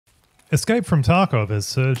Escape from Tarkov has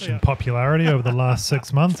surged in popularity over the last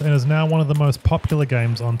 6 months and is now one of the most popular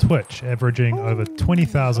games on Twitch, averaging over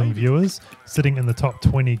 20,000 viewers, sitting in the top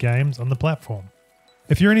 20 games on the platform.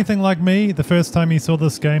 If you're anything like me, the first time you saw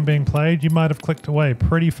this game being played, you might have clicked away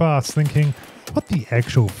pretty fast thinking, what the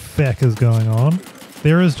actual feck is going on?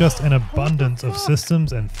 There is just an abundance of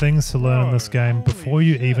systems and things to learn in this game before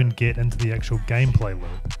you even get into the actual gameplay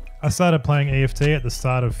loop. I started playing EFT at the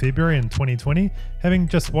start of February in 2020, having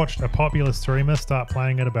just watched a popular streamer start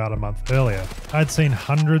playing it about a month earlier. I'd seen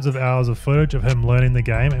hundreds of hours of footage of him learning the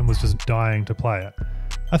game and was just dying to play it.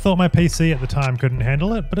 I thought my PC at the time couldn't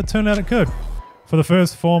handle it, but it turned out it could. For the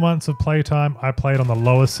first 4 months of playtime, I played on the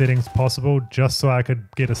lowest settings possible just so I could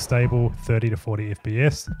get a stable 30 to 40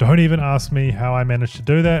 FPS. Don't even ask me how I managed to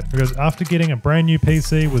do that, because after getting a brand new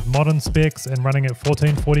PC with modern specs and running at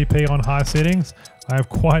 1440p on high settings, I have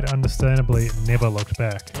quite understandably never looked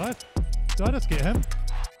back. What? Did I just get him?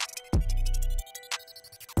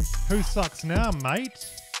 Who sucks now,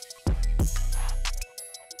 mate?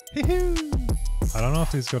 Hee-hoo! I don't know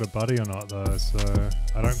if he's got a buddy or not though, so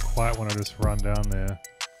I don't quite want to just run down there.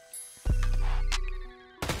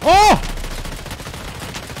 Oh!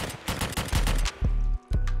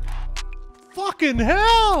 Fucking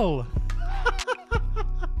hell!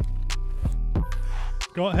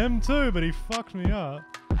 Got him too, but he fucked me up.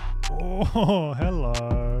 Oh,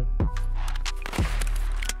 hello.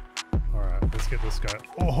 Alright, let's get this guy.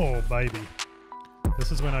 Oh, baby.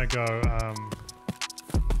 This is when I go,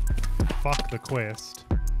 fuck the quest.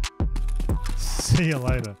 See you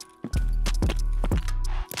later.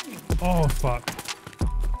 Oh, fuck.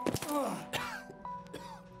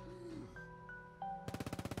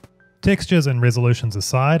 Textures and resolutions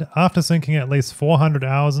aside, after sinking at least 400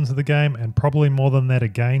 hours into the game, and probably more than that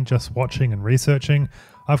again just watching and researching,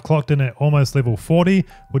 I've clocked in at almost level 40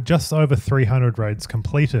 with just over 300 raids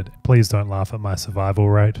completed. Please don't laugh at my survival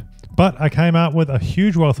rate. But I came out with a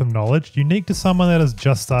huge wealth of knowledge unique to someone that has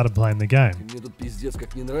just started playing the game.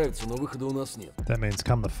 That means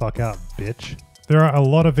come the fuck out, bitch. There are a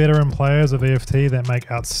lot of veteran players of EFT that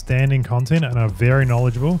make outstanding content and are very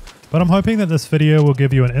knowledgeable, but I'm hoping that this video will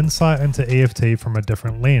give you an insight into EFT from a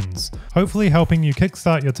different lens, hopefully helping you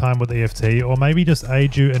kickstart your time with EFT or maybe just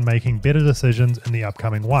aid you in making better decisions in the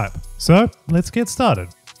upcoming wipe. So let's get started.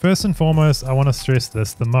 First and foremost, I want to stress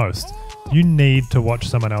this the most. You need to watch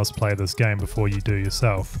someone else play this game before you do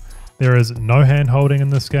yourself. There is no hand holding in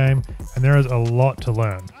this game and there is a lot to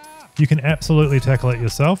learn. You can absolutely tackle it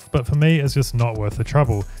yourself, but for me it's just not worth the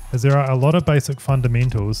trouble, as there are a lot of basic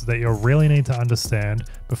fundamentals that you'll really need to understand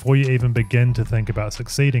before you even begin to think about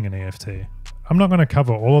succeeding in EFT. I'm not going to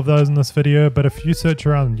cover all of those in this video, but if you search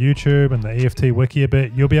around YouTube and the EFT wiki a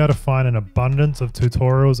bit, you'll be able to find an abundance of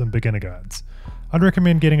tutorials and beginner guides. I'd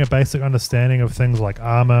recommend getting a basic understanding of things like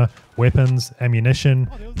armor, weapons, ammunition,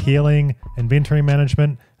 healing, inventory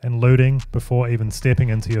management, and looting before even stepping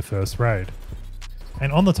into your first raid.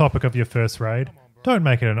 And on the topic of your first raid, don't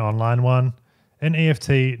make it an online one. In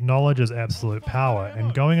EFT, knowledge is absolute power,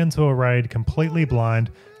 and going into a raid completely blind,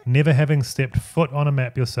 never having stepped foot on a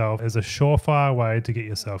map yourself, is a surefire way to get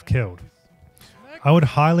yourself killed. I would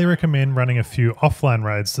highly recommend running a few offline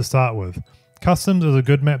raids to start with. Customs is a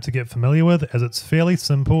good map to get familiar with, as it's fairly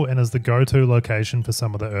simple and is the go-to location for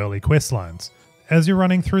some of the early quest lines. As you're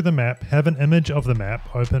running through the map, have an image of the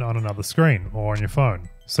map open on another screen or on your phone,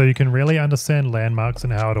 so you can really understand landmarks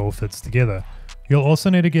and how it all fits together. You'll also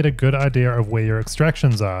need to get a good idea of where your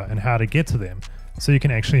extractions are and how to get to them, so you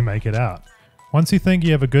can actually make it out. Once you think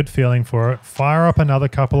you have a good feeling for it, fire up another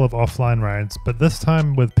couple of offline raids, but this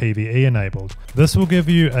time with PvE enabled. This will give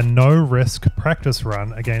you a no-risk practice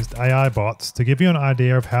run against AI bots to give you an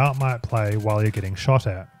idea of how it might play while you're getting shot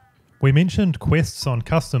at. We mentioned quests on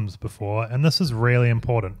customs before, and this is really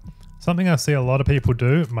important. Something I see a lot of people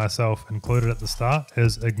do, myself included at the start,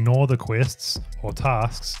 is ignore the quests or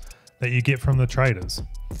tasks that you get from the traders.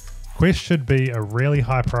 Quests should be a really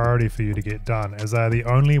high priority for you to get done, as they are the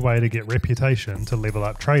only way to get reputation to level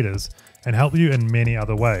up traders and help you in many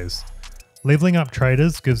other ways. Leveling up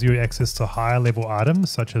traders gives you access to higher level items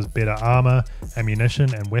such as better armor,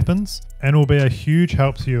 ammunition and weapons, and will be a huge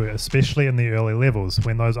help to you, especially in the early levels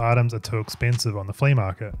when those items are too expensive on the flea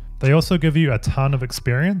market. They also give you a ton of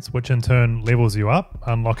experience, which in turn levels you up,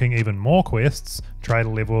 unlocking even more quests, trader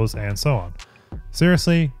levels and so on.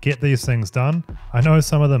 Seriously, get these things done. I know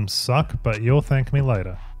some of them suck, but you'll thank me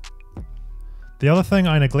later. The other thing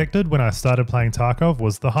I neglected when I started playing Tarkov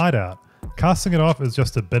was the hideout. Casting it off is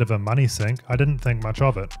just a bit of a money sink, I didn't think much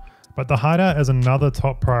of it, but the hideout is another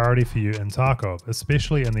top priority for you in Tarkov,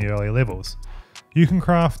 especially in the early levels. You can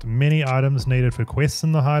craft many items needed for quests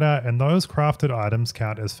in the hideout, and those crafted items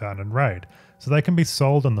count as found in raid, so they can be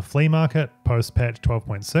sold on the flea market post patch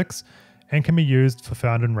 12.6 and can be used for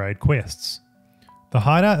found in raid quests. The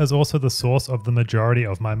hideout is also the source of the majority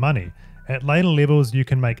of my money. At later levels you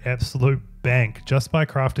can make absolute bank just by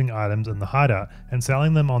crafting items in the hideout and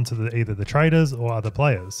selling them onto either the traders or other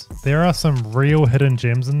players. There are some real hidden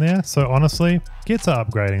gems in there, so honestly, get to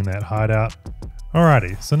upgrading that hideout.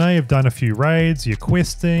 Alrighty, so now you've done a few raids, you're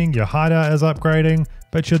questing, your hideout is upgrading,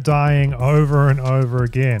 but you're dying over and over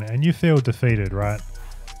again and you feel defeated, right?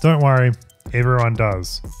 Don't worry, everyone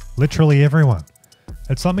does. Literally everyone.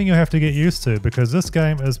 It's something you have to get used to because this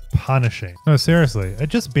game is punishing. No, seriously, it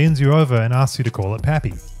just bends you over and asks you to call it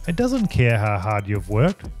pappy. It doesn't care how hard you've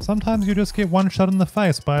worked, sometimes you just get one shot in the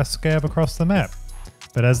face by a scab across the map.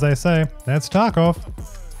 But as they say, that's Tarkov.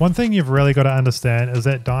 One thing you've really got to understand is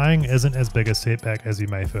that dying isn't as big a setback as you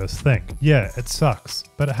may first think. Yeah, it sucks,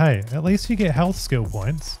 but hey, at least you get health skill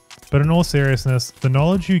points. But in all seriousness, the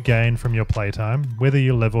knowledge you gain from your playtime, whether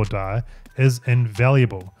you live or die, is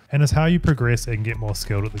invaluable, and is how you progress and get more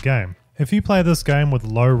skilled at the game. If you play this game with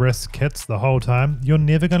low risk kits the whole time, you're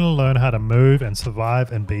never going to learn how to move and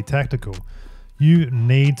survive and be tactical. You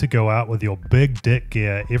need to go out with your big dick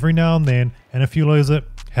gear every now and then, and if you lose it,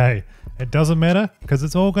 hey, it doesn't matter because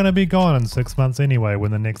it's all going to be gone in 6 months anyway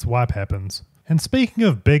when the next wipe happens. And speaking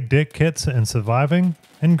of big dick kits and surviving,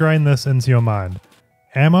 ingrain this into your mind.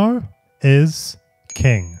 Ammo is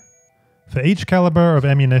king. For each caliber of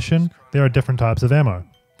ammunition, there are different types of ammo.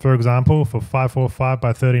 For example, for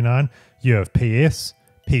 545x39, you have PS,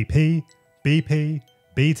 PP, BP,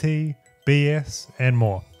 BT, BS, and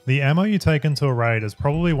more. The ammo you take into a raid is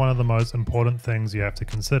probably one of the most important things you have to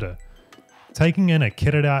consider. Taking in a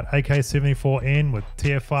kitted out AK-74N with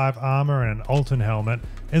tier 5 armor and an Alton helmet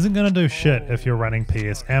isn't going to do shit if you're running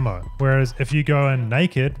PS ammo, whereas if you go in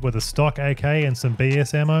naked with a stock AK and some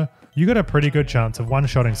BS ammo, you got a pretty good chance of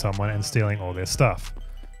one-shotting someone and stealing all their stuff.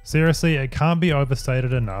 Seriously, it can't be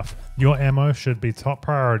overstated enough, your ammo should be top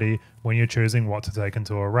priority when you're choosing what to take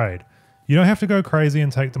into a raid. You don't have to go crazy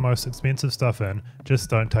and take the most expensive stuff in, just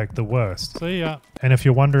don't take the worst. See ya. And if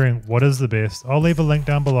you're wondering what is the best, I'll leave a link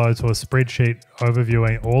down below to a spreadsheet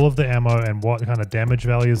overviewing all of the ammo and what kind of damage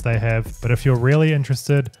values they have, but if you're really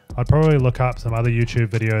interested, I'd probably look up some other YouTube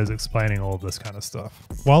videos explaining all of this kind of stuff.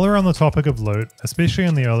 While we're on the topic of loot, especially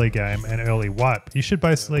in the early game and early wipe, you should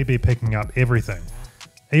basically be picking up everything.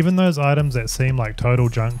 Even those items that seem like total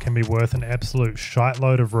junk can be worth an absolute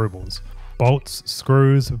shitload of rubles. Bolts,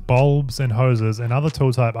 screws, bulbs, and hoses and other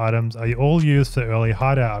tool type items are all used for early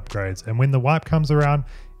hideout upgrades, and when the wipe comes around,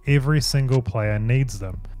 every single player needs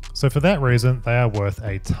them. So for that reason, they are worth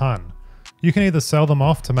a ton. You can either sell them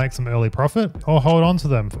off to make some early profit, or hold on to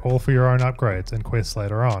them all for your own upgrades and quests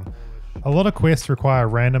later on. A lot of quests require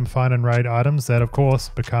random find and raid items that of course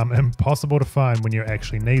become impossible to find when you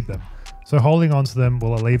actually need them, so holding on to them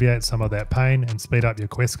will alleviate some of that pain and speed up your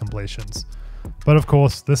quest completions. But of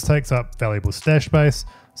course, this takes up valuable stash space,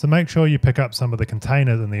 so make sure you pick up some of the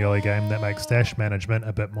containers in the early game that make stash management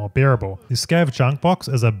a bit more bearable. The Scav Junk Box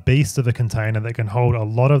is a beast of a container that can hold a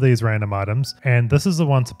lot of these random items, and this is the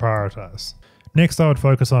one to prioritize. Next, I would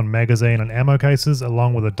focus on magazine and ammo cases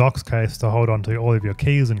along with a docs case to hold onto all of your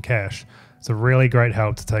keys and cash. It's a really great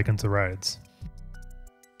help to take into raids.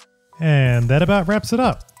 And that about wraps it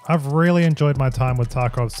up. I've really enjoyed my time with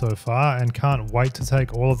Tarkov so far and can't wait to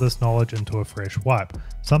take all of this knowledge into a fresh wipe,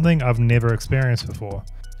 something I've never experienced before.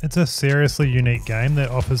 It's a seriously unique game that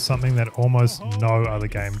offers something that almost no other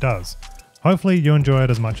game does. Hopefully you enjoy it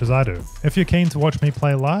as much as I do. If you're keen to watch me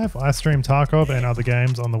play live, I stream Tarkov and other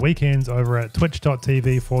games on the weekends over at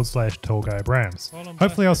twitch.tv/TallGuyBrams.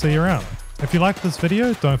 Hopefully I'll see you around. If you liked this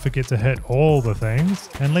video, don't forget to hit all the things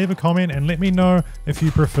and leave a comment and let me know if you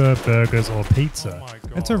prefer burgers or pizza.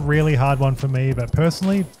 It's a really hard one for me, but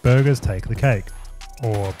personally, burgers take the cake.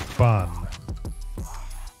 Or bun.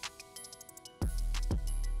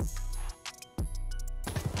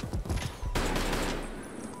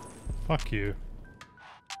 Fuck you.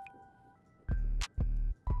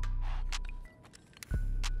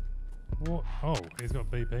 What? Oh, he's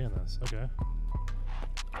got BP in this. Okay.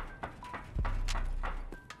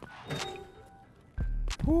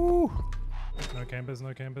 Woo! No campers,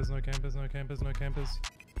 no campers, no campers, no campers, no campers.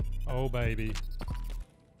 Oh, baby.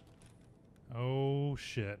 Oh,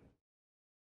 shit.